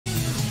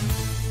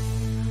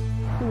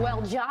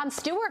Well, Jon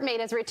Stewart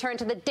made his return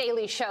to The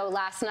Daily Show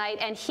last night,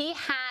 and he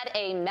had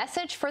a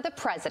message for the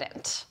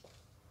president.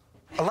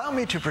 Allow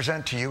me to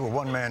present to you a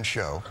one-man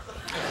show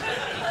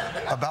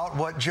about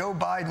what Joe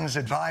Biden's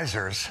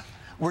advisors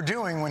were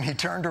doing when he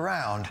turned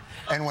around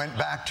and went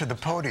back to the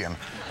podium.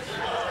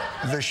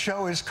 The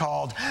show is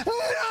called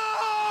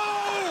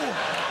No!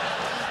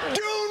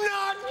 Do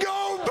not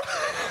go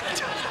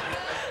back!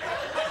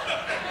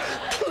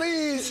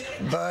 Please,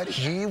 but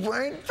he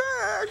went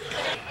back.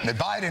 That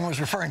Biden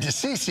was referring to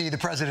Sisi, the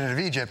president of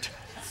Egypt,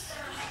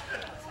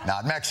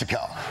 not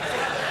Mexico.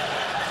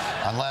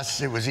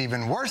 Unless it was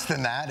even worse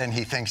than that, and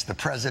he thinks the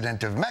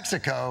president of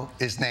Mexico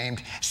is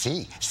named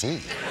C.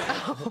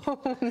 Our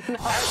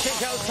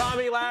OutKick host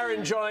Tomi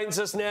Lahren joins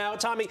us now.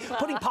 Tomi,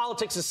 putting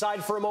politics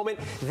aside for a moment,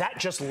 that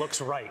just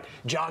looks right.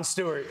 Jon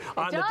Stewart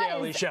on The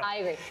Daily Show. I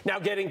agree. Now,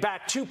 getting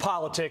back to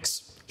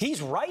politics,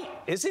 he's right,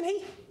 isn't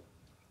he?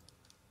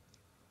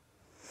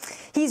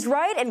 He's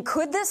right, and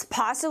could this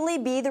possibly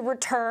be the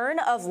return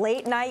of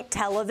late-night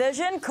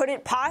television? Could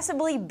it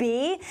possibly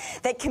be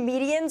that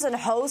comedians and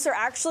hosts are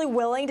actually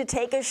willing to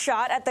take a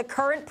shot at the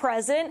current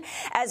president,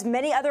 as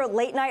many other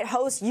late-night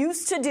hosts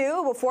used to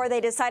do before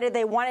they decided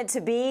they wanted to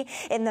be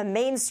in the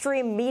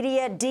mainstream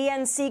media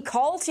DNC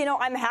cult? You know,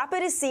 I'm happy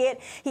to see it.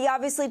 He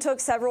obviously took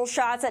several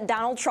shots at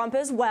Donald Trump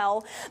as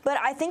well, but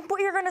I think what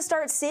you're going to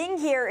start seeing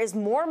here is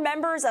more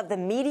members of the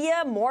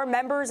media, more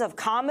members of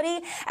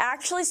comedy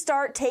actually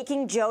start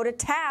taking Joe to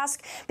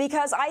task,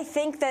 because I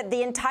think that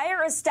the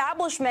entire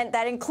establishment,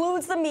 that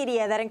includes the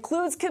media, that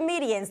includes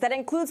comedians, that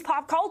includes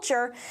pop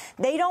culture,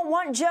 they don't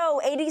want Joe.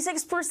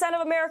 86%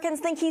 of Americans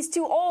think he's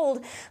too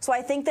old. So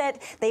I think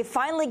that they've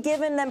finally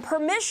given them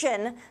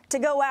permission to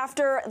go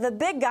after the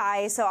big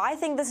guy. So I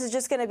think this is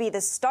just going to be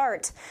the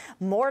start.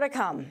 More to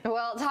come.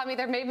 Well, Tomi,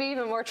 there may be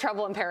even more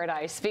trouble in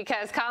paradise,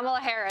 because Kamala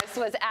Harris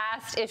was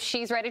asked if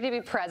she's ready to be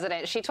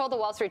president. She told the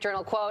Wall Street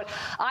Journal, quote,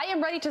 "I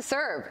am ready to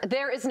serve.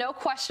 There is no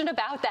question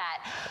about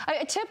that."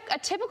 A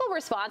typical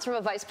response from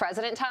a vice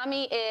president,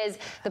 Tomi, is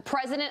the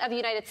president of the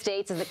United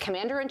States is the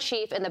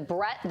commander-in-chief and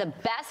the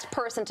best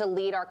person to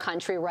lead our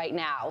country right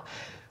now.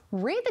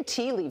 Read the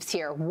tea leaves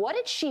here. What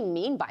did she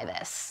mean by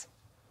this?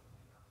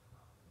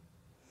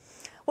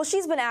 Well,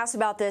 she's been asked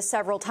about this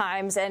several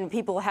times, and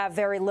people have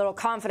very little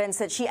confidence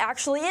that she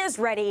actually is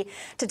ready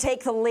to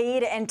take the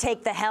lead and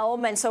take the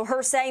helm. And so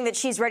her saying that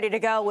she's ready to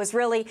go was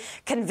really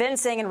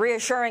convincing and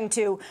reassuring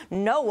to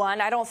no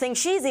one. I don't think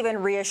she's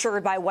even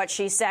reassured by what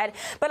she said.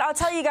 But I'll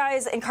tell you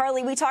guys, and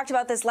Carly, we talked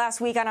about this last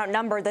week on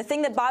Outnumbered. The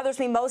thing that bothers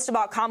me most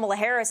about Kamala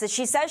Harris is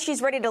she says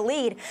she's ready to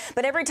lead,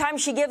 but every time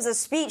she gives a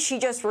speech, she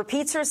just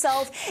repeats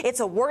herself. It's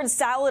a word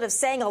salad of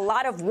saying a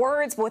lot of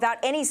words without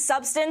any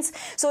substance.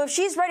 So if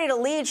she's ready to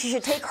lead, she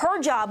should take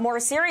her job more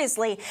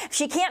seriously. If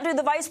she can't do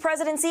the vice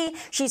presidency,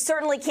 she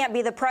certainly can't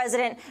be the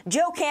president.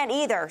 Joe can't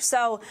either.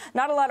 So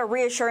not a lot of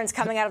reassurance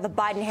coming out of the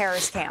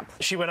Biden-Harris camp.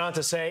 She went on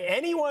to say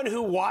anyone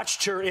who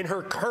watched her in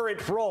her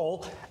current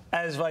role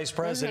as vice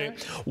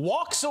president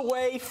walks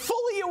away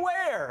fully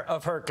aware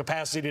of her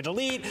capacity to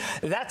lead.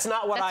 That's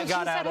not what I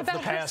got out of the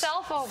past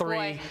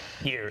 3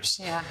 years.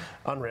 Yeah.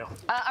 Unreal.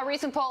 A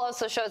recent poll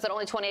also shows that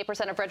only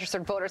 28% of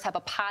registered voters have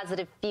a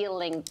positive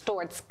feeling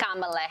towards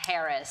Kamala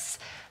Harris.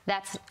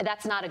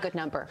 That's not a good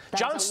number.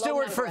 Jon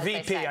Stewart for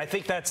VP. I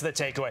think that's the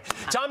takeaway.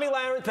 Tomi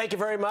Lahren, thank you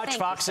very much.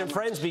 Fox and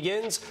Friends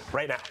begins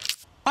right now.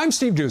 I'm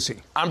Steve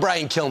Ducey. I'm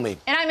Brian Kilmeade.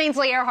 And I'm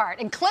Ainsley Earhart.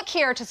 And click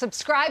here to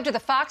subscribe to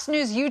the Fox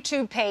News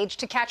YouTube page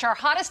to catch our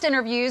hottest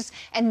interviews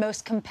and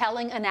most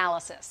compelling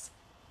analysis.